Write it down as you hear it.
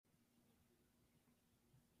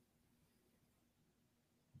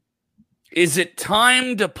Is it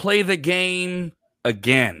time to play the game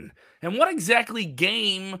again? And what exactly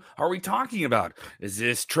game are we talking about? Is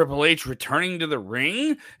this Triple H returning to the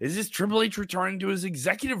ring? Is this Triple H returning to his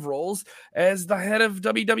executive roles as the head of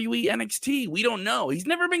WWE NXT? We don't know. He's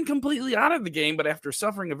never been completely out of the game, but after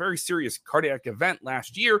suffering a very serious cardiac event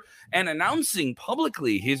last year and announcing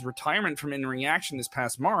publicly his retirement from in-ring action this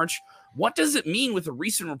past March, what does it mean with a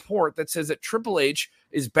recent report that says that Triple H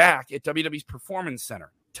is back at WWE's Performance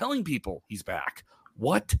Center, telling people he's back?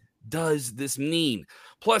 What does this mean?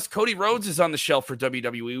 Plus, Cody Rhodes is on the shelf for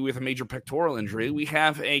WWE with a major pectoral injury. We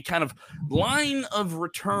have a kind of line of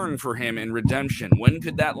return for him in redemption. When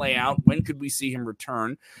could that lay out? When could we see him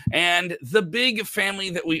return? And the big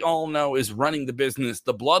family that we all know is running the business,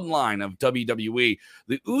 the bloodline of WWE.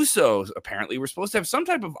 The Usos apparently were supposed to have some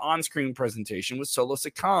type of on-screen presentation with Solo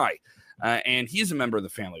Sakai. And he's a member of the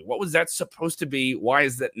family. What was that supposed to be? Why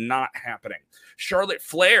is that not happening? Charlotte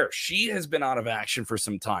Flair, she has been out of action for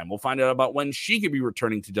some time. We'll find out about when she could be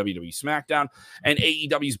returning to WWE SmackDown. And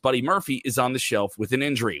AEW's Buddy Murphy is on the shelf with an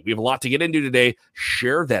injury. We have a lot to get into today.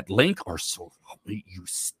 Share that link or so you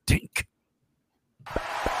stink. Watch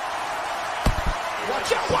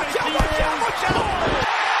out, watch out, watch out, watch out!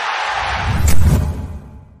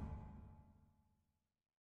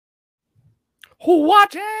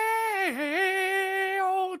 Watch out!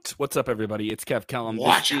 What's up, everybody? It's Kev Kellum.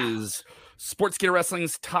 This is Sportskeeda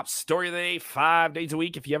Wrestling's top story of the day, 5 days a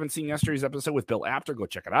week. If you haven't seen yesterday's episode with Bill Apter, go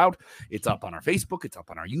check it out. It's up on our Facebook. It's up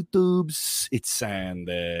on our YouTubes. It's in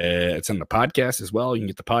the podcast as well. You can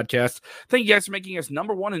get the podcast. Thank you guys for making us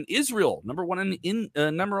number one in Israel, number one not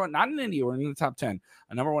in India. We're in the top 10.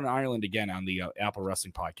 Number one in Ireland again on the Apple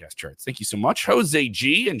Wrestling Podcast charts. Thank you so much. Jose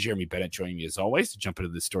G and Jeremy Bennett joining me as always to jump into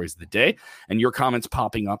the stories of the day and your comments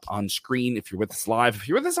popping up on screen if you're with us live. If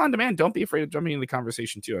you're with us on demand, don't be afraid of jumping into the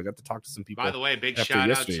conversation too. I got to talk to some people. By the way, big shout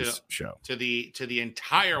out to the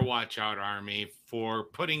entire Watch Out Army for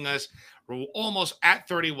putting us almost at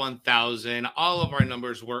 31,000. All of our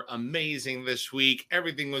numbers were amazing this week.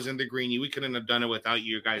 Everything was in the green. We couldn't have done it without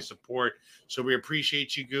you guys' support. So we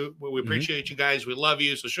appreciate you. We appreciate you guys. We love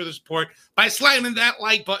you. So show the support by slamming that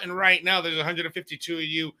like button right now. There's 152 of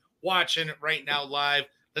you watching it right now live.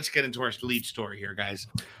 Let's get into our lead story here, guys.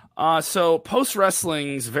 So Post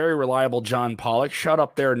Wrestling's very reliable John Pollock, shut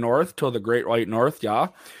up there north to the Great White North, yeah.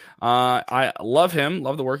 I love him,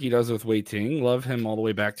 love the work he does with Wei Ting, love him all the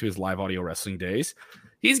way back to his live audio wrestling days.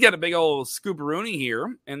 He's got a big old scooperoonie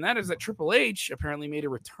here, and that is that Triple H apparently made a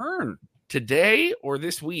return today or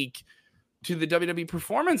this week to the WWE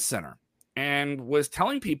Performance Center and was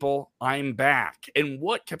telling people, I'm back. In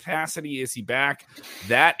what capacity is he back?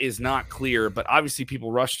 That is not clear, but obviously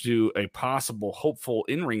people rush to a possible hopeful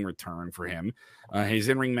in-ring return for him. His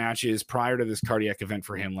in-ring matches prior to this cardiac event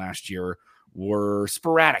for him last year were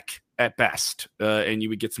sporadic at best, and you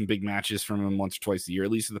would get some big matches from him once or twice a year,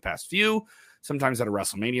 at least in the past few, sometimes at a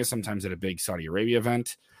WrestleMania, sometimes at a big Saudi Arabia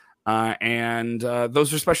event. And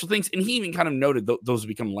those are special things. And he even kind of noted those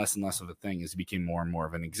become less and less of a thing as he became more and more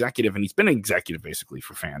of an executive. And he's been an executive basically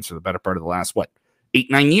for fans for the better part of the last,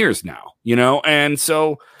 8-9 years now, And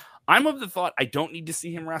so I'm of the thought I don't need to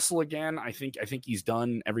see him wrestle again. I think he's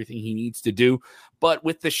done everything he needs to do. But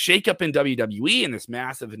with the shakeup in WWE and this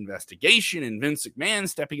massive investigation and Vince McMahon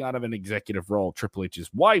stepping out of an executive role, Triple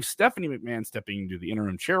H's wife, Stephanie McMahon, stepping into the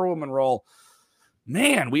interim chairwoman role,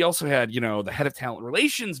 man, we also had, the head of talent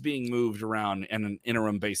relations being moved around on an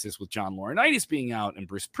interim basis with John Laurinaitis being out and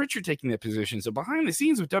Bruce Pritchard taking that position. So behind the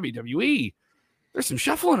scenes with WWE, there's some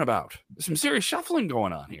shuffling about. There's some serious shuffling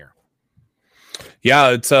going on here.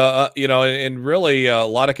 Yeah, it's, and really a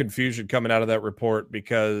lot of confusion coming out of that report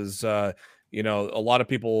because, a lot of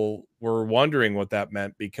people were wondering what that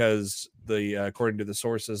meant because according to the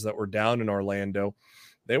sources that were down in Orlando,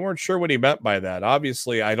 they weren't sure what he meant by that.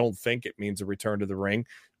 Obviously, I don't think it means a return to the ring,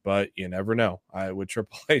 but you never know. With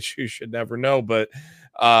Triple H, you should never know. But,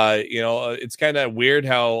 it's kind of weird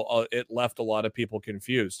how it left a lot of people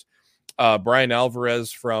confused. Brian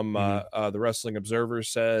Alvarez from the Wrestling Observer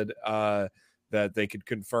said that they could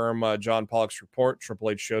confirm John Pollock's report.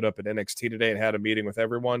 Triple H showed up at NXT today and had a meeting with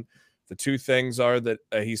everyone. The two things are that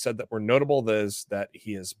he said that were notable is that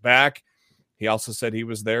he is back. He also said he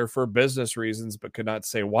was there for business reasons, but could not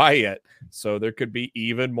say why yet. So there could be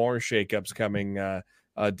even more shakeups coming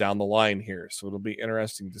down the line here. So it'll be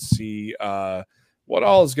interesting to see what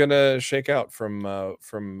all is going to shake out from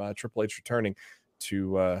Triple H returning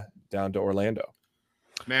to down to Orlando.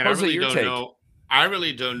 Man, I really don't know. I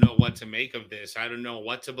really don't know what to make of this. I don't know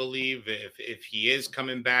what to believe if he is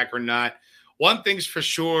coming back or not. one thing's for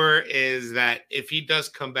sure is that if he does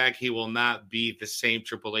come back, he will not be the same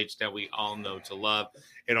Triple H that we all know to love.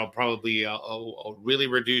 It'll probably be a really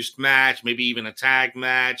reduced match, maybe even a tag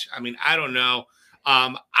match. I mean, I don't know.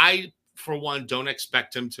 I, for one, don't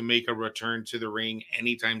expect him to make a return to the ring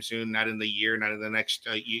anytime soon, not in the year, not in the next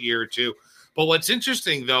year or two. But what's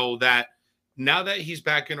interesting, though, that now that he's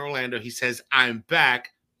back in Orlando, he says, I'm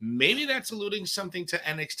back. Maybe that's alluding something to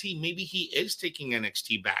NXT. Maybe he is taking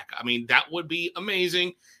NXT back. I mean, that would be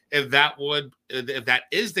amazing if that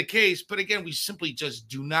is the case. But again, we simply just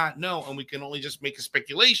do not know. And we can only just make a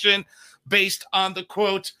speculation based on the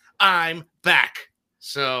quote, I'm back.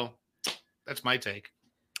 So that's my take.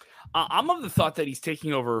 I'm of the thought that he's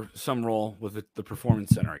taking over some role with the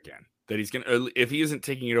Performance Center again. That he's going to, if he isn't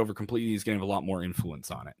taking it over completely, he's going to have a lot more influence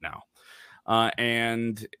on it now.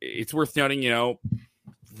 And it's worth noting,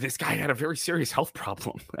 this guy had a very serious health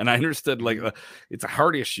problem, and I understood it's a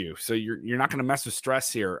heart issue. So you're not going to mess with stress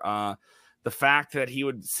here. The fact that he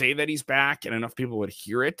would say that he's back and enough people would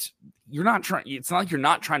hear it, it's not like you're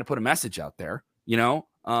not trying to put a message out there,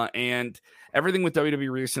 and everything with WWE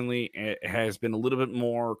recently has been a little bit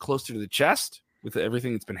more closer to the chest with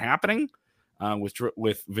everything that's been happening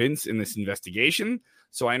with Vince in this investigation.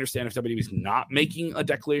 So I understand if WWE is not making a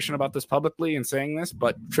declaration about this publicly and saying this,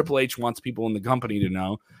 but Triple H wants people in the company to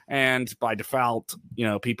know, and by default,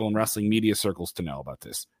 people in wrestling media circles to know about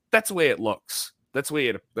this. That's the way it looks. That's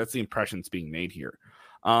the impression that's being made here.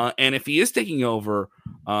 And if he is taking over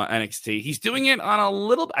NXT, he's doing it on a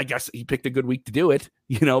little. I guess he picked a good week to do it,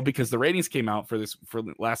 because the ratings came out for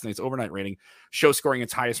last night's overnight rating, show scoring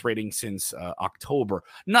its highest rating since October.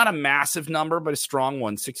 Not a massive number, but a strong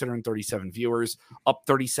one. 637 viewers, up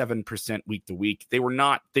 37% week to week. They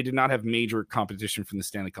did not have major competition from the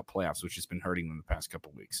Stanley Cup playoffs, which has been hurting them the past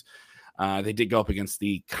couple of weeks. They did go up against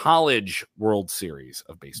the College World Series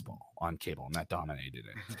of baseball on cable, and that dominated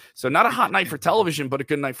it. So not a hot night for television, but a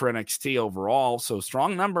good night for NXT overall. So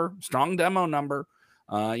strong demo number,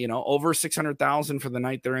 over 600,000 for the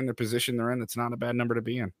night they're in, the position they're in. That's not a bad number to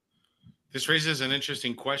be in. This raises an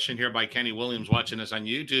interesting question here by Kenny Williams watching us on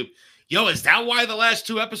YouTube. Yo, is that why the last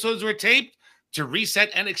 2 episodes were taped? To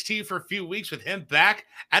reset NXT for a few weeks with him back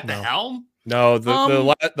at the helm? No,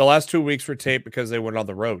 the last 2 weeks were taped because they went on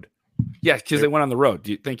the road. Yeah, because they went on the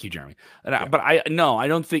road. Thank you, Jeremy. But I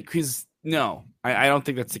don't think I don't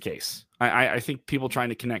think that's the case. I think people trying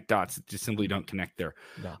to connect dots just simply don't connect there.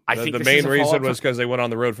 No. I think the main reason was because they went on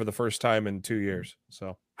the road for the first time in 2 years.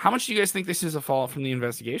 So, how much do you guys think this is a fallout from the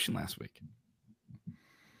investigation last week?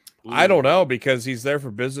 I don't know, because he's there for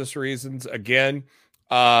business reasons. Again,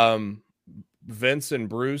 Vince and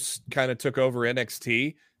Bruce kind of took over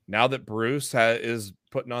NXT. Now that Bruce is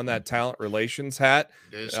putting on that talent relations hat,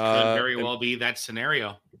 this could very well be that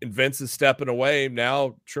scenario. And Vince is stepping away.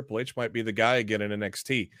 Now Triple H might be the guy again in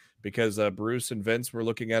NXT, because Bruce and Vince were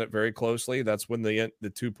looking at it very closely. That's when the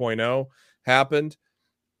 2.0 happened.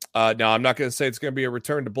 Now, I'm not going to say it's going to be a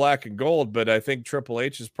return to black and gold, but I think Triple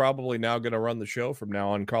H is probably now going to run the show from now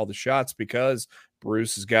on, call the shots, because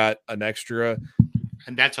Bruce has got an extra.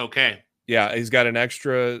 And that's okay. Yeah, he's got an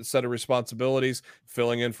extra set of responsibilities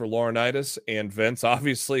filling in for Laurinaitis, and Vince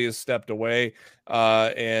obviously has stepped away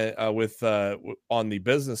with on the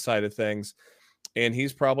business side of things, and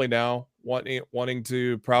he's probably now wanting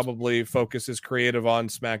to probably focus his creative on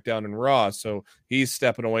SmackDown and Raw, so he's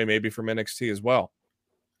stepping away maybe from NXT as well.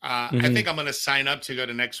 I think I'm going to sign up to go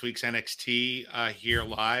to next week's NXT here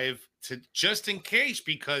live, just in case,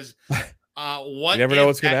 because what you never know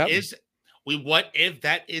what's going to happen. What if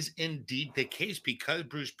that is indeed the case? Because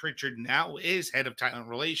Bruce Pritchard now is head of talent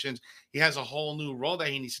relations. He has a whole new role that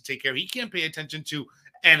he needs to take care of. He can't pay attention to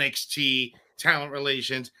NXT, talent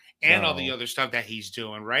relations, and all the other stuff that he's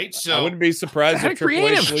doing, right? So I wouldn't be surprised if Triple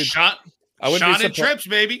H leads. Sean and Trips,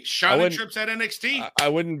 baby. Sean and Trips at NXT. I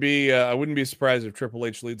wouldn't be surprised if Triple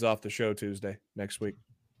H leads off the show Tuesday next week.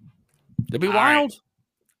 It'd be wild.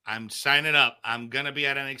 Right. I'm signing up. I'm gonna be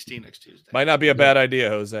at NXT next Tuesday. Might not be a bad idea,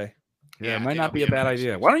 Jose. Yeah, it might not be a bad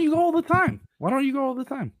idea. Why don't you go all the time? I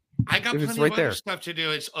got plenty of other stuff to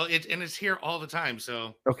do. It's here all the time.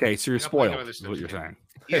 So okay, so you're spoiled. Is what you're saying?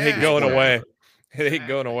 Yeah, it ain't going away. It ain't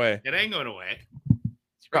going away. It ain't going away.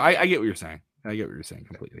 I get what you're saying.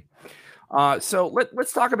 Completely. So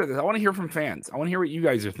let's talk about this. I want to hear from fans. I want to hear what you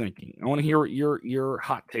guys are thinking. I want to hear what your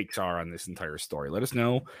hot takes are on this entire story. Let us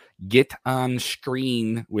know. Get on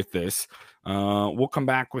screen with this. We'll come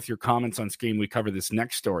back with your comments on screen. We cover this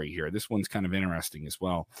next story here. This one's kind of interesting as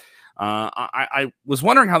well. I was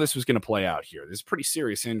wondering how this was going to play out here. This is a pretty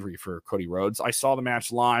serious injury for Cody Rhodes. I saw the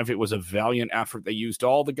match live. It was a valiant effort. They used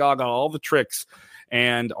all the gaga, all the tricks,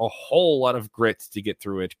 and a whole lot of grit to get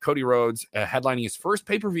through it. Cody Rhodes headlining his first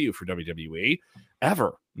pay-per-view for WWE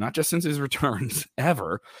ever, not just since his returns,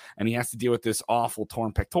 ever. And he has to deal with this awful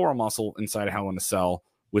torn pectoral muscle inside of Hell in a Cell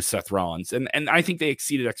with Seth Rollins. And I think they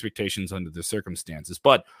exceeded expectations under the circumstances.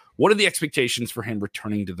 But what are the expectations for him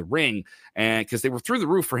returning to the ring? And because they were through the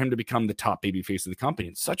roof for him to become the top babyface of the company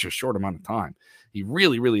in such a short amount of time. He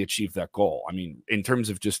really, really achieved that goal. I mean, in terms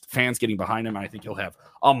of just fans getting behind him, I think he'll have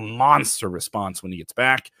a monster response when he gets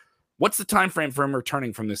back. What's the time frame for him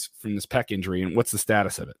returning from this pec injury, and what's the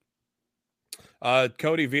status of it?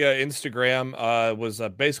 Cody via Instagram was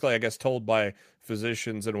basically, I guess, told by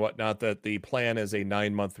physicians and whatnot that the plan is a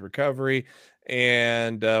 9-month recovery.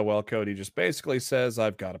 And well, Cody just basically says,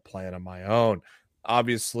 I've got a plan of my own.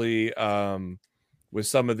 Obviously, with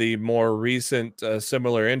some of the more recent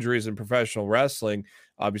similar injuries in professional wrestling,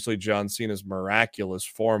 obviously John Cena's miraculous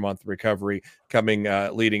 4-month recovery coming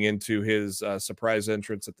leading into his surprise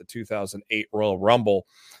entrance at the 2008 Royal Rumble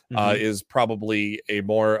is probably a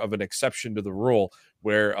more of an exception to the rule,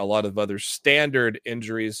 where a lot of other standard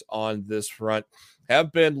injuries on this front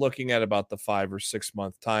have been looking at about the 5 or 6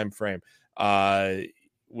 month time frame.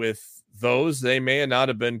 With those, they may not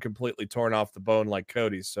have been completely torn off the bone like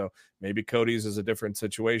Cody's. So maybe Cody's is a different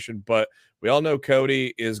situation, but we all know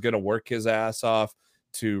Cody is going to work his ass off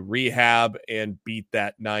to rehab and beat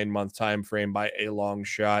that 9-month time frame by a long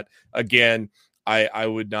shot. Again, I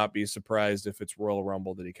would not be surprised if it's Royal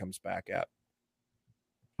Rumble that he comes back at.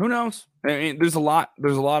 Who knows? I mean, there's a lot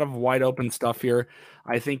of wide open stuff here.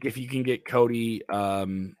 I think if you can get Cody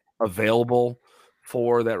available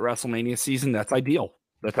for that WrestleMania season, that's ideal.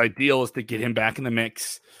 That's ideal, is to get him back in the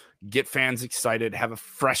mix, get fans excited, have a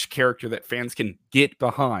fresh character that fans can get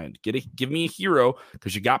behind. Give me a hero,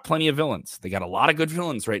 because you got plenty of villains. They got a lot of good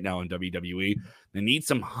villains right now in WWE. They need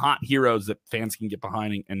some hot heroes that fans can get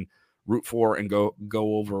behind and root for and go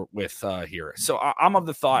over with here. So I'm of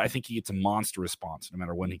the thought, I think he gets a monster response no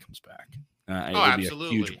matter when he comes back. It'll absolutely.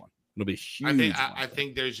 Be a huge one. It'll be huge. I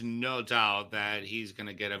think there's no doubt that he's going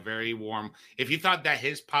to get a very warm. If you thought that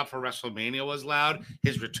his pop for WrestleMania was loud,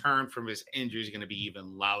 his return from his injury is going to be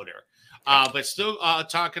even louder. But still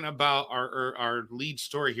talking about our lead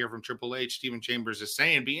story here from Triple H, Stephen Chambers is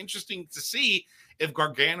saying, be interesting to see if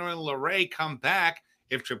Gargano and LeRae come back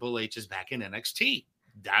if Triple H is back in NXT.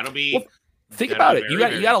 That'll be. Well, think about it. You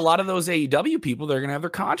got a lot of those AEW people that are going to have their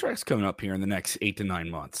contracts coming up here in the next 8 to 9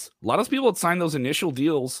 months. A lot of those people that signed those initial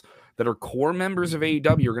deals that are core members of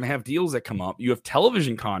AEW are going to have deals that come up. You have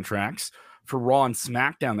television contracts for Raw and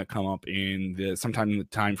SmackDown that come up sometime in the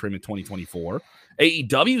time frame of 2024.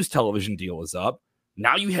 AEW's television deal is up.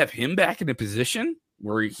 Now you have him back in a position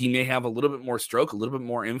where he may have a little bit more stroke, a little bit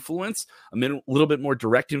more influence, a little bit more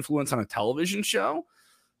direct influence on a television show.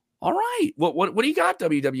 All right. What do you got,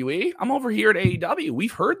 WWE? I'm over here at AEW.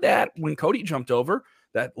 We've heard that when Cody jumped over,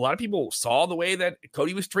 that a lot of people saw the way that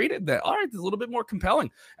Cody was treated, that, all right, it's a little bit more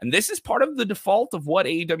compelling. And this is part of the default of what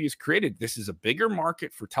AEW has created. This is a bigger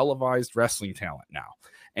market for televised wrestling talent now.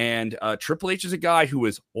 And Triple H is a guy who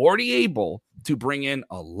is already able to bring in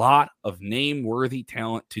a lot of name-worthy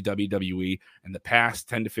talent to WWE in the past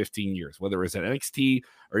 10 to 15 years, whether it was at NXT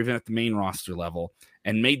or even at the main roster level,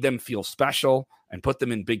 and made them feel special and put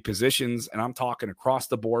them in big positions. And I'm talking across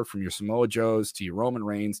the board, from your Samoa Joes to your Roman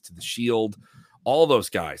Reigns to the Shield. All those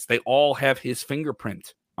guys, they all have his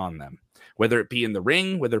fingerprint on them, whether it be in the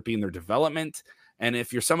ring, whether it be in their development. And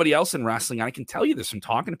if you're somebody else in wrestling, I can tell you this from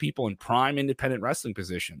talking to people in prime independent wrestling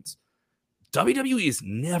positions. WWE has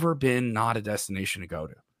never been not a destination to go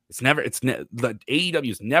to. The AEW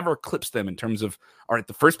has never eclipsed them in terms of, all right,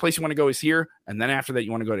 the first place you want to go is here, and then after that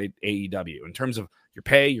you want to go to AEW in terms of your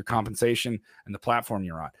pay, your compensation, and the platform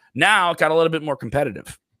you're on. Now it got a little bit more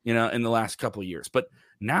competitive, in the last couple of years. But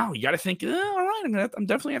now you got to think, all right, I'm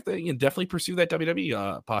definitely have to definitely pursue that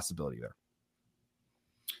WWE possibility there.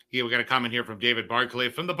 Yeah, we got a comment here from David Barclay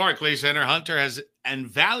from the Barclays Center. Hunter has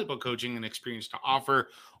invaluable coaching and experience to offer.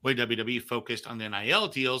 With WWE focused on the NIL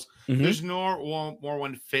deals, there's no more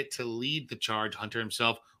one fit to lead the charge. Hunter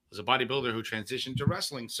himself was a bodybuilder who transitioned to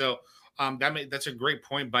wrestling. So that's a great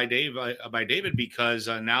point by David, because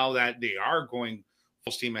now that they are going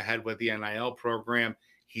full steam ahead with the NIL program,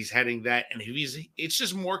 he's heading that, and it's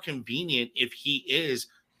just more convenient if he is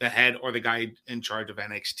the head or the guy in charge of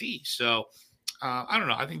NXT. So I don't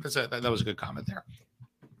know. I think that was a good comment there.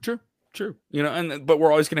 True. But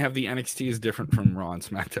we're always going to have the NXT is different from Raw and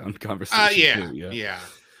SmackDown conversation. Yeah.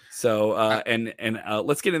 So, and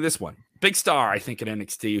let's get into this one. Big star, I think, at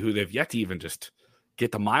NXT, who they've yet to even just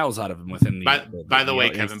get the miles out of him within the. By the way,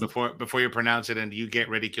 Kevin, before you pronounce it and you get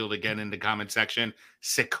ridiculed again in the comment section,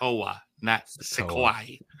 Sikoa, not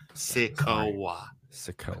Sequoia. Sikoa.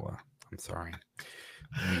 I'm sorry.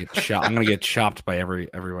 I'm gonna get chopped by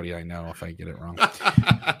everybody I know if I get it wrong.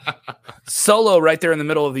 Solo right there in the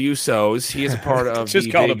middle of the Usos. He is a part of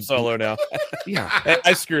just called him Solo now. Yeah.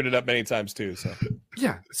 I screwed it up many times too. So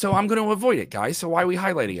yeah. So I'm gonna avoid it, guys. So why are we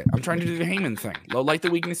highlighting it? I'm trying to do the Heyman thing. Low light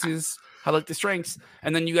the weaknesses, highlight the strengths,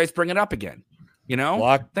 and then you guys bring it up again. You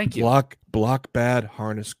know? Thank you. Block bad,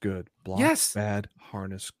 harness good. Yes. Bad,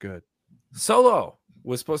 harness good. Solo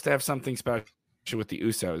was supposed to have something special with the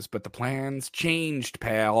Usos, but the plans changed,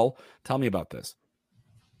 pal. Tell me about this.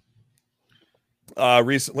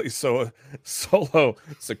 Recently, Solo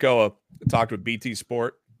Sikoa talked with BT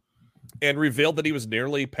Sport and revealed that he was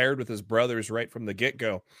nearly paired with his brothers right from the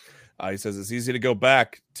get-go. He says it's easy to go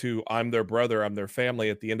back to I'm their brother, I'm their family.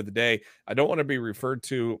 At the end of the day, I don't want to be referred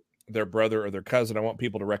to their brother or their cousin. I want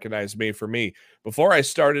people to recognize me for me. Before I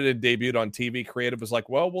started and debuted on TV, creative was like,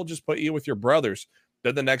 well, we'll just put you with your brothers.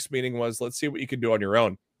 Then the next meeting was, let's see what you can do on your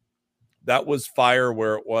own. That was fire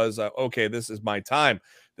where it was, okay, this is my time.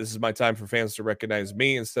 This is my time for fans to recognize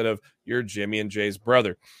me instead of you're Jimmy and Jay's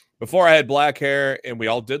brother. Before I had black hair and we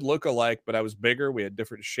all did look alike, but I was bigger. We had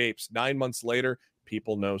different shapes. 9 months later,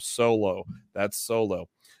 people know Solo. That's Solo.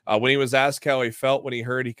 When he was asked how he felt when he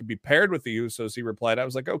heard he could be paired with the Usos, he replied, I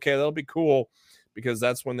was like, okay, that'll be cool, because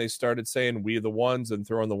that's when they started saying we the ones and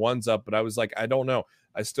throwing the ones up. But I was like, I don't know.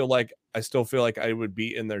 I still feel like I would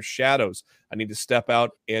be in their shadows. I need to step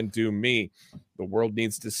out and do me. The world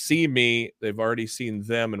needs to see me. They've already seen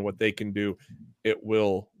them and what they can do. It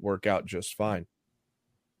will work out just fine.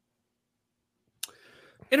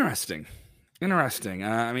 Interesting.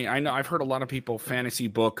 I mean, I know I've heard a lot of people fantasy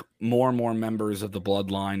book more and more members of the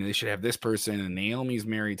bloodline. They should have this person, and Naomi's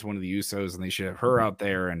married to one of the Usos, and they should have her out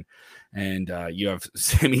there. And you have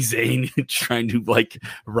Sami Zayn trying to like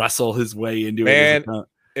wrestle his way into it. Man,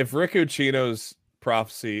 if Rick Ucchino's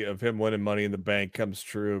prophecy of him winning Money in the Bank comes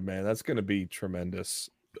true, man, that's going to be tremendous.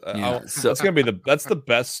 That's going to be that's the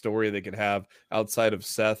best story they could have outside of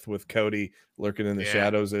Seth with Cody lurking in the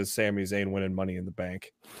shadows, is Sami Zayn winning Money in the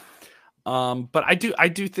Bank. But I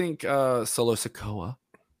do think Solo Sikoa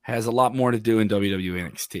has a lot more to do in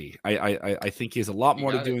WWE NXT. I think he has a lot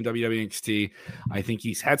more to do in WWE NXT. I think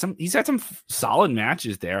he's had some solid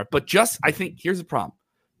matches there, but I think here's the problem.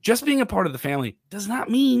 Just being a part of the family does not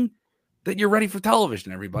mean that you're ready for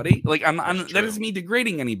television, everybody. Like that isn't me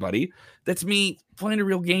degrading anybody. That's me playing a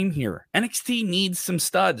real game here. NXT needs some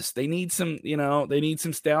studs. They need some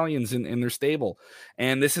stallions in their stable.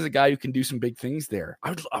 And this is a guy who can do some big things there.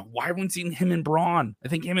 Why haven't we seen him and Braun? I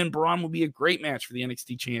think him and Braun will be a great match for the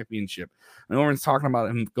NXT championship. I know everyone's talking about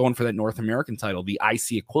him going for that North American title, the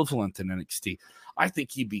IC equivalent in NXT. I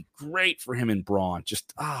think he'd be great for him and Braun.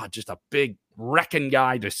 Just a big wrecking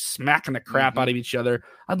guy, just smacking the crap out of each other.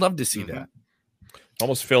 I'd love to see that.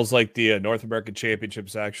 Almost feels like the North American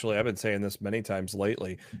Championships, actually, I've been saying this many times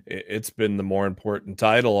lately, it's been the more important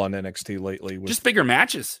title on NXT lately. Just bigger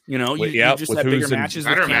matches, you just have bigger matches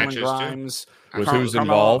with Cameron Grimes. With who's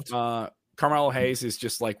involved. Carmelo Hayes is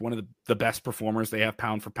just like one of the best performers they have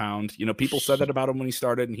pound for pound. People said that about him when he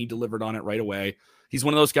started, and he delivered on it right away. He's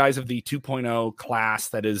one of those guys of the 2.0 class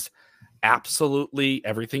that is absolutely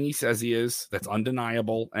everything he says he is. That's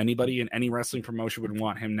undeniable. Anybody in any wrestling promotion would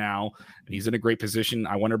want him now. And he's in a great position.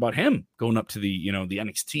 I wonder about him going up to the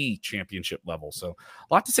NXT championship level. So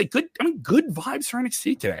a lot to say. Good vibes for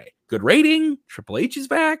NXT today. Good rating. Triple H is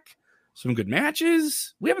back. Some good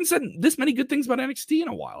matches. We haven't said this many good things about NXT in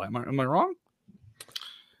a while. Am I wrong?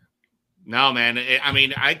 No, man.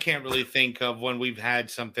 I can't really think of when we've had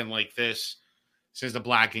something like this since the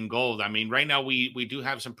Black and Gold. I mean, right now we do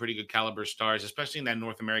have some pretty good caliber stars, especially in that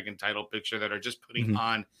North American title picture, that are just putting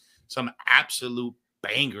on some absolute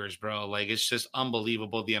bangers, bro. Like, it's just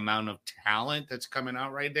unbelievable the amount of talent that's coming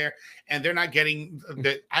out right there. And they're not getting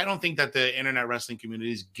I don't think that the internet wrestling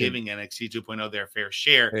community is giving NXT 2.0 their fair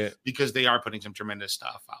share, because they are putting some tremendous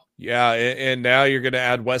stuff out. Yeah. And now you're going to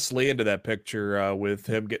add Wes Lee into that picture with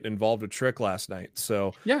him getting involved with Trick last night.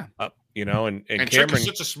 So, yeah. And Cameron, Trick is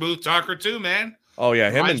such a smooth talker too, man. Oh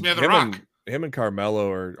yeah. Him and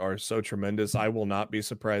Carmelo are so tremendous. I will not be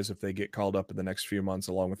surprised if they get called up in the next few months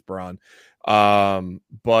along with Braun.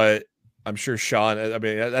 But I'm sure Sean,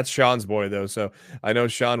 that's Sean's boy though. So I know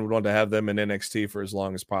Sean would want to have them in NXT for as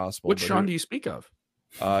long as possible. Which Sean do you speak of?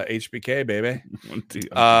 HBK, baby.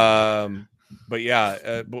 But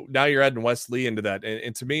yeah, but now you're adding Wes Lee into that.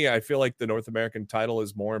 And to me, I feel like the North American title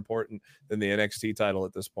is more important than the NXT title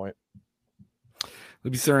at this point.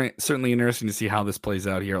 It'll be certainly interesting to see how this plays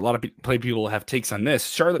out here. A lot of people have takes on this.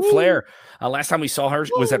 Charlotte Flair, last time we saw her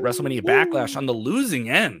was at WrestleMania Backlash on the losing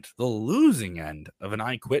end of an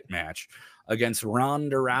I Quit match against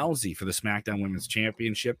Ronda Rousey for the SmackDown Women's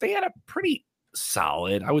Championship. They had a pretty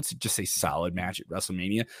solid, I would just say solid match at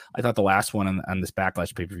WrestleMania. I thought the last one on this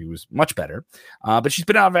Backlash pay-per-view was much better. But she's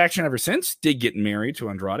been out of action ever since. Did get married to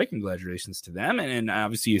Andrade. Congratulations to them. And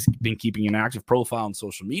obviously has been keeping an active profile on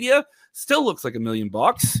social media. Still looks like $1 million.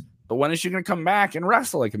 But when is she going to come back and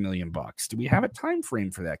wrestle like $1 million? Do we have a time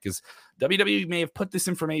frame for that? Because WWE may have put this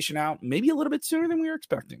information out maybe a little bit sooner than we were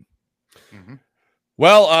expecting. Mm-hmm.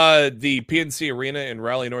 Well, the PNC Arena in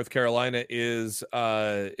Raleigh, North Carolina is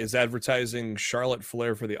advertising Charlotte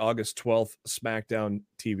Flair for the August 12th SmackDown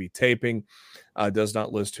TV taping. Does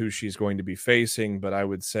not list who she's going to be facing, but I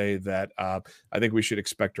would say that I think we should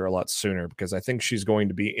expect her a lot sooner because I think she's going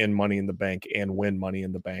to be in Money in the Bank and win Money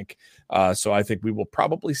in the Bank. So I think we will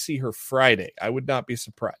probably see her Friday. I would not be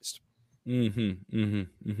surprised. Makes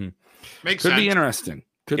Could sense. Be interesting.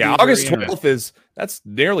 August 12th that's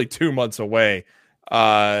nearly 2 months away.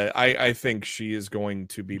 I think she is going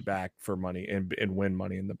to be back for Money and win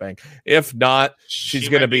Money in the Bank. If not, she's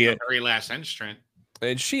going to be the very last entrant.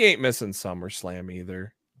 And she ain't missing SummerSlam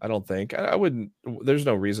either. I don't think. I wouldn't. There's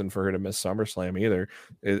no reason for her to miss SummerSlam either.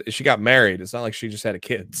 She got married. It's not like she just had a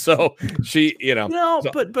kid. So she,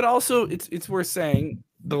 but also it's worth saying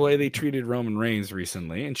the way they treated Roman Reigns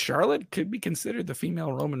recently, and Charlotte could be considered the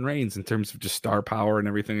female Roman Reigns in terms of just star power and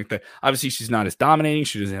everything like that. Obviously, she's not as dominating.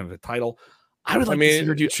 She doesn't have the title. I'd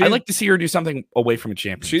like to see her do something away from a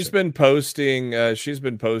championship. She's been posting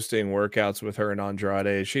workouts with her and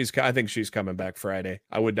Andrade. I think she's coming back Friday.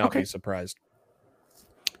 I would not be surprised.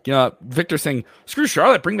 Victor saying, "Screw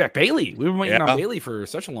Charlotte, bring back Bayley." We've been waiting on Bayley for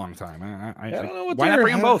such a long time. I don't know why not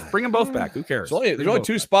bring them both. Bring them both back. Who cares? There's only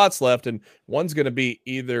 2 spots left, and one's going to be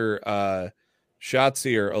either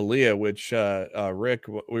Shotzi or Aaliyah, which Rick,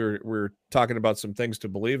 we were talking about some things to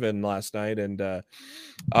believe in last night, and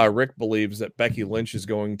Rick believes that Becky Lynch is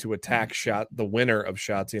going to attack the winner of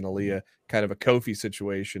Shotzi and Aaliyah, kind of a Kofi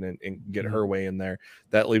situation, and get her way in there.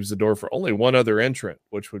 That leaves the door for only one other entrant,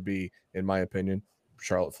 which would be, in my opinion,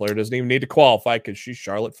 Charlotte Flair. Doesn't even need to qualify because she's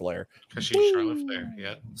Charlotte Flair.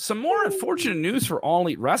 Yeah. Some more unfortunate news for All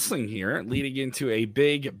Elite Wrestling here, leading into a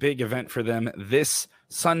big event for them this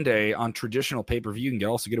Sunday on traditional pay-per-view. You can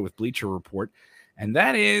also get it with Bleacher Report, and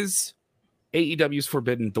that is AEW's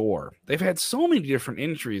Forbidden Door. They've had so many different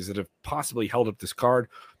injuries that have possibly held up this card,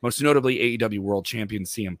 most notably AEW World Champion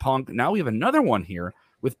CM Punk. Now we have another one here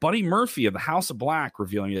with Buddy Murphy of the House of Black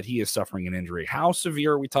revealing that he is suffering an injury. How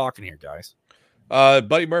severe are we talking here, guys?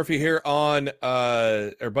 Buddy Murphy here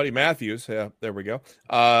or Buddy Matthews. Yeah, there we go.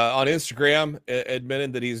 On Instagram,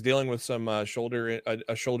 admitted that he's dealing with some a shoulder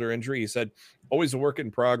injury. He said, "Always a work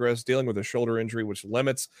in progress, dealing with a shoulder injury, which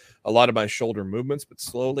limits a lot of my shoulder movements, but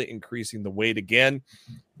slowly increasing the weight again.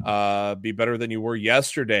 Be better than you were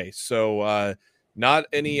yesterday." So, not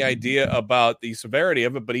any idea about the severity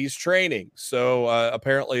of it, but he's training. So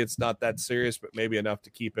apparently it's not that serious, but maybe enough to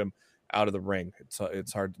keep him out of the ring.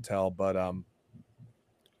 It's hard to tell, but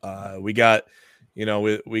we got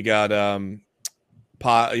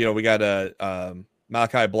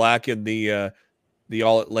Malachi Black in the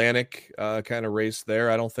All Atlantic kind of race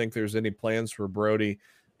there. I don't think there's any plans for Brody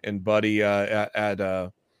and Buddy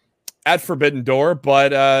at Forbidden Door, but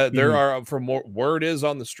there are, from what word is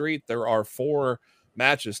on the street, there are 4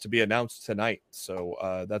 matches to be announced tonight.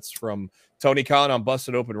 So that's from Tony Khan on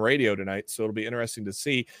Busted Open Radio tonight. So it'll be interesting to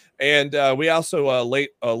see. And we also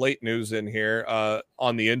late news in here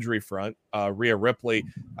on the injury front. Rhea Ripley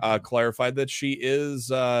clarified that she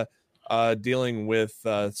is dealing with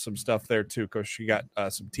some stuff there too, because she got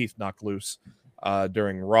some teeth knocked loose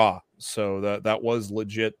during Raw. So that was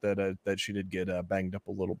legit that she did get banged up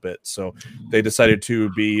a little bit. So they decided to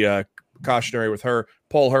be cautionary with her,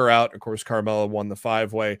 pull her out. Of course, Carmella won the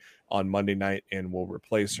 5-way on Monday night and will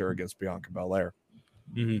replace her against Bianca Belair.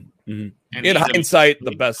 Mm-hmm. Mm-hmm. In hindsight,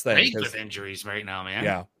 the best thing. With injuries right now, man.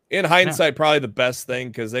 Yeah. In hindsight, probably the best thing,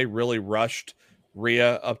 because they really rushed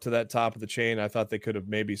Rhea up to that top of the chain. I thought they could have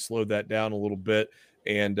maybe slowed that down a little bit.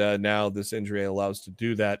 And now this injury allows to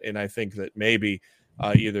do that. And I think that maybe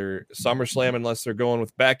either SummerSlam, unless they're going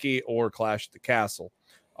with Becky, or Clash at the Castle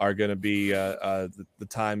are going to be the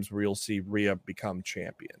times where you'll see Rhea become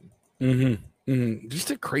champion. Mm-hmm. Mm-hmm. Just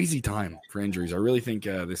a crazy time for injuries. I really think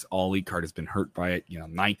this All Elite card has been hurt by it.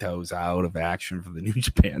 Naito's out of action for the New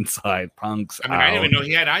Japan side. Punk's out. I didn't even know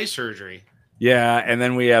he had eye surgery. Yeah, and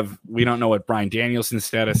then we don't know what Bryan Danielson's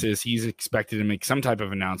status is. He's expected to make some type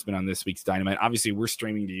of announcement on this week's Dynamite. Obviously, we're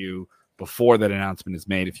streaming to you before that announcement is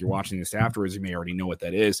made. If you're watching this afterwards, you may already know what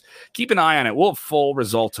that is. Keep an eye on it. We'll have full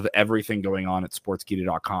results of everything going on at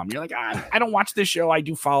sportskeeda.com. You're like, I don't watch this show. I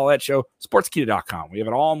do follow that show. Sportskeeda.com. We have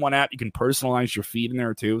it all in one app. You can personalize your feed in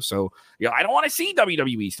there too. So I don't want to see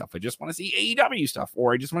WWE stuff. I just want to see AEW stuff,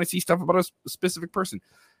 or I just want to see stuff about a specific person.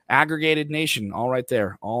 Aggregated Nation, all right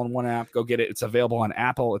there, all in one app. Go get it. It's available on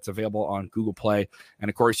Apple. It's available on Google Play. And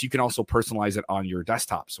of course, you can also personalize it on your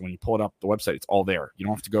desktop. So when you pull it up the website, it's all there. You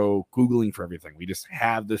don't have to go Googling for everything. We just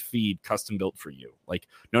have the feed custom built for you. Like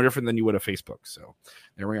no different than you would a Facebook. So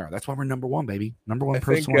there we are. That's why we're number one, baby. Number one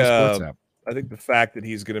personalized sports app. I think the fact that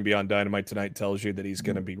he's going to be on Dynamite tonight tells you that he's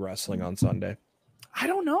going to be wrestling on Sunday. I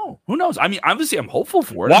don't know. Who knows? I mean, obviously, I'm hopeful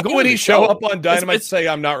for it. Why would he show up on Dynamite and say,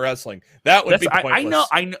 I'm not wrestling? That would be pointless.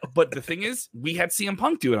 I know. But the thing is, we had CM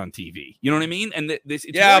Punk do it on TV. You know what I mean? And it's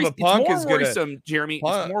but Punk is worrisome, Jeremy.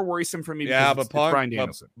 It's more worrisome for me because it's Bryan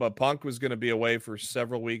Danielson. But Punk was going to be away for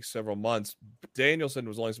several weeks, several months. Danielson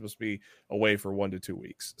was only supposed to be away for 1 to 2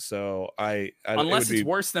 weeks. So unless it's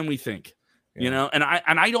worse than we think. Yeah. You know, and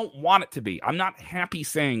I don't want it to be. I'm not happy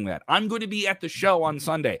saying that. I'm going to be at the show on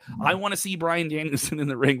Sunday. I want to see Bryan Danielson in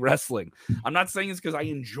the ring wrestling. I'm not saying it's because I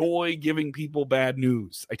enjoy giving people bad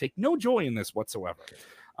news. I take no joy in this whatsoever.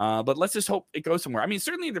 But let's just hope it goes somewhere. I mean,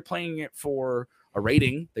 certainly they're playing it for a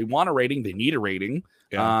rating. They want a rating. They need a rating.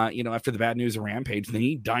 Yeah. After the bad news of Rampage, they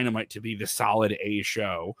need Dynamite to be the solid A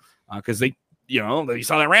show because they saw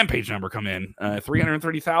that Rampage number come in.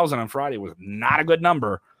 330,000 on Friday was not a good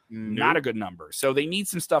number. Not a good number. So they need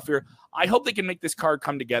some stuff here. I hope they can make this card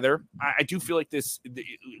come together. I do feel like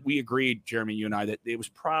we agreed, Jeremy, you and I, that it was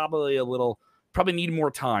probably need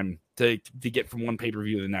more time to get from one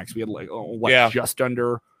pay-per-view to the next. We had just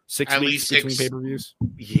under 6 weeks between pay-per-views.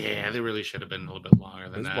 Yeah, they really should have been a little bit longer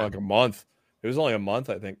than that. It was like a month. It was only a month,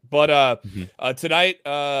 I think. But tonight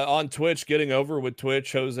on Twitch, Getting Over with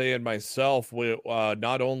Twitch, Jose and myself,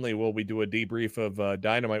 not only will we do a debrief of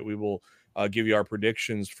Dynamite, we will give you our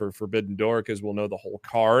predictions for Forbidden Door because we'll know the whole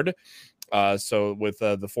card. So with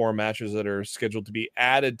the 4 matches that are scheduled to be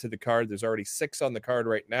added to the card, there's already 6 on the card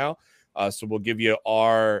right now. So we'll give you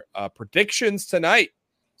our predictions tonight.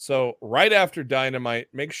 So right after Dynamite,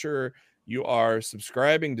 make sure you are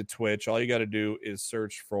subscribing to Twitch. All you got to do is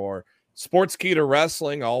search for Sportskeeda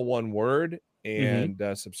Wrestling, all one word, and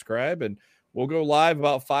subscribe. And we'll go live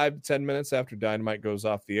about 5 to 10 minutes after Dynamite goes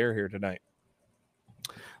off the air here tonight.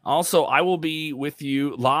 Also, I will be with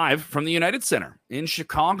you live from the United Center in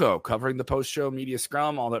Chicago, covering the post-show media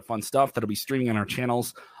scrum, all that fun stuff that'll be streaming on our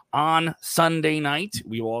channels on Sunday night.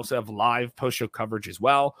 We will also have live post-show coverage as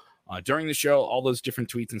well during the show, all those different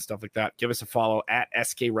tweets and stuff like that. Give us a follow at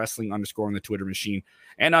SKWrestling_ on the Twitter machine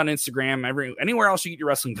and on Instagram, anywhere else you get your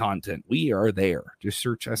wrestling content. We are there. Just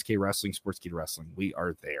search SK Wrestling, Sportskeeda Wrestling. We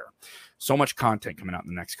are there. So much content coming out in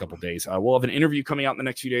the next couple of days. We'll have an interview coming out in the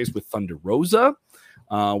next few days with Thunder Rosa.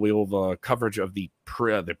 We will have coverage of the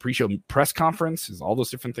pre-show press conference. All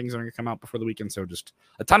those different things are going to come out before the weekend. So just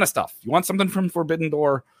a ton of stuff. If you want something from Forbidden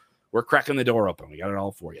Door, we're cracking the door open. We got it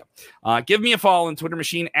all for you. Give me a follow on Twitter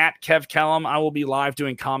machine at Kev Kellum. I will be live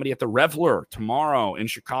doing comedy at the Reveler tomorrow in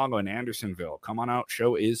Chicago and Andersonville. Come on out.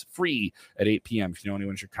 Show is free at 8 p.m. If you know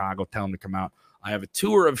anyone in Chicago, tell them to come out. I have a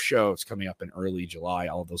tour of shows coming up in early July.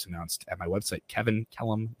 All of those announced at my website,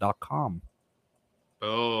 kevinkellum.com.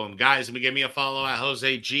 Boom. Guys, give me a follow at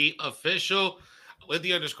Jose G Official with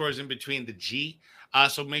the underscores in between the G.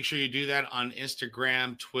 So make sure you do that on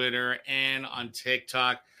Instagram, Twitter, and on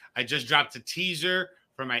TikTok. I just dropped a teaser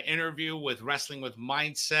for my interview with Wrestling with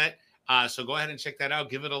Mindset. So go ahead and check that out.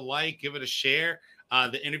 Give it a like, give it a share.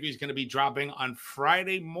 The interview is going to be dropping on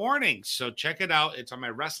Friday morning. So check it out. It's on my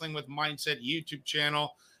Wrestling with Mindset YouTube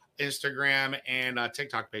channel, Instagram, and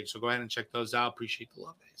TikTok page. So go ahead and check those out. Appreciate the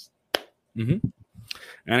love, guys. Mm-hmm.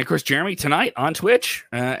 And, of course, Jeremy, tonight on Twitch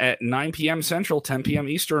at 9 p.m. Central, 10 p.m.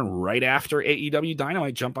 Eastern, right after AEW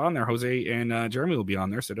Dynamite. Jump on there. Jose and Jeremy will be on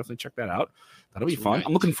there, so definitely check that out. That'll be fun. Right.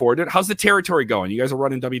 I'm looking forward to it. How's the territory going? You guys are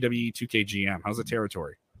running WWE 2KGM. How's the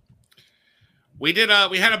territory? We had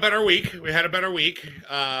a better week.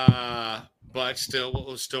 But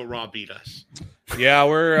still Raw beat us. Yeah,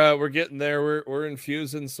 we're getting there. We're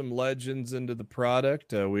infusing some legends into the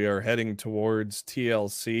product. We are heading towards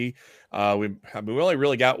TLC. We only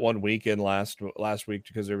really got 1 weekend last week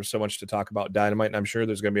because there was so much to talk about Dynamite, and I'm sure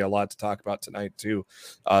there's going to be a lot to talk about tonight too,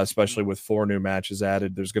 especially with 4 new matches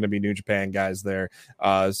added. There's going to be New Japan guys there,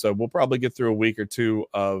 so we'll probably get through a week or two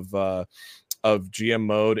of GM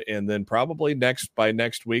mode, and then probably by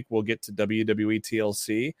next week we'll get to WWE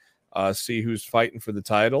TLC. See who's fighting for the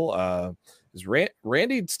title. Is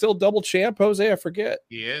Randy still double champ, Jose? I forget.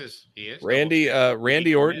 He is. Randy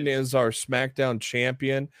Orton is our SmackDown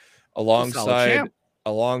champion. alongside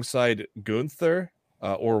Gunther.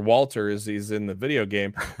 Or Walter, as he's in the video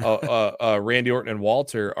game. Randy Orton and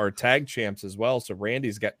Walter are tag champs as well. So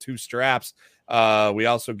Randy's got 2 straps. We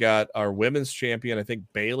also got our women's champion. I think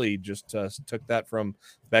Bailey just took that from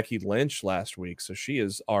Becky Lynch last week. So she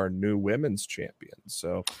is our new women's champion.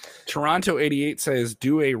 So Toronto 88 says,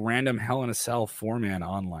 do a random Hell in a Cell 4-man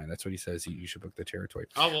online. That's what he says. You should book the territory.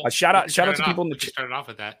 Oh, well, shout out to people in the chat. Started off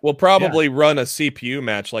with that. We'll probably run a CPU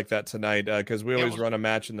match like that tonight because we always run a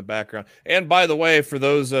match in the background. And by the way, for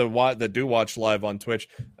those that do watch live on Twitch,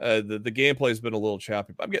 the gameplay has been a little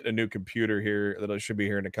choppy. I'm getting a new computer here that I should be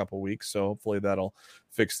here in a couple weeks. So hopefully that'll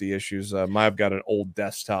fix the issues. I've got an old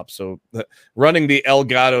desktop, so running the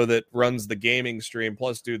Elgato that runs the gaming stream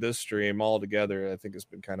plus do this stream all together, I think has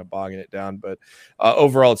been kind of bogging it down. But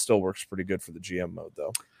overall, it still works pretty good for the GM mode,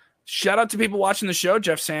 though. Shout out to people watching the show: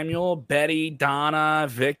 Jeff Samuel, Betty, Donna,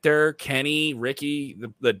 Victor, Kenny, Ricky,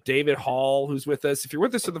 the David Hall who's with us. If you're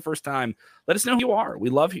with us for the first time, let us know who you are. We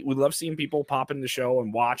love seeing people pop in the show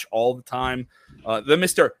and watch all the time. The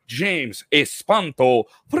Mr. James Espanto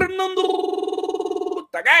Fernando.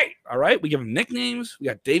 All right, we give him nicknames. We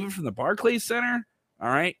got David from the Barclays Center. All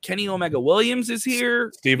right, Kenny Omega Williams is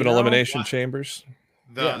here. Stephen Elimination Chambers.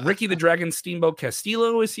 Ricky the Dragon Steamboat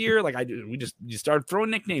Castillo is here. We just started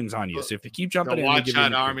throwing nicknames on you. So if you keep jumping in, the Watch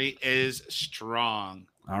Out Army is strong.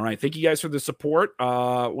 All right, thank you guys for the support.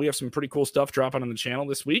 We have some pretty cool stuff dropping on the channel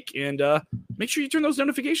this week, and make sure you turn those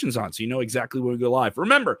notifications on so you know exactly when we go live.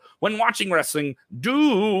 Remember, when watching wrestling,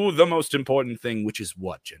 do the most important thing, which is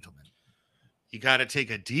what, gentlemen? You got to take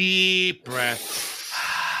a deep breath.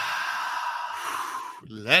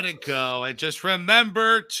 Let it go. And just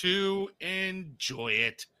remember to enjoy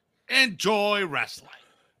it. Enjoy wrestling.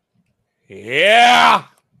 Yeah.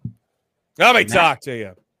 Let me talk to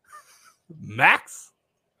you. Max?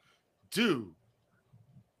 Dude.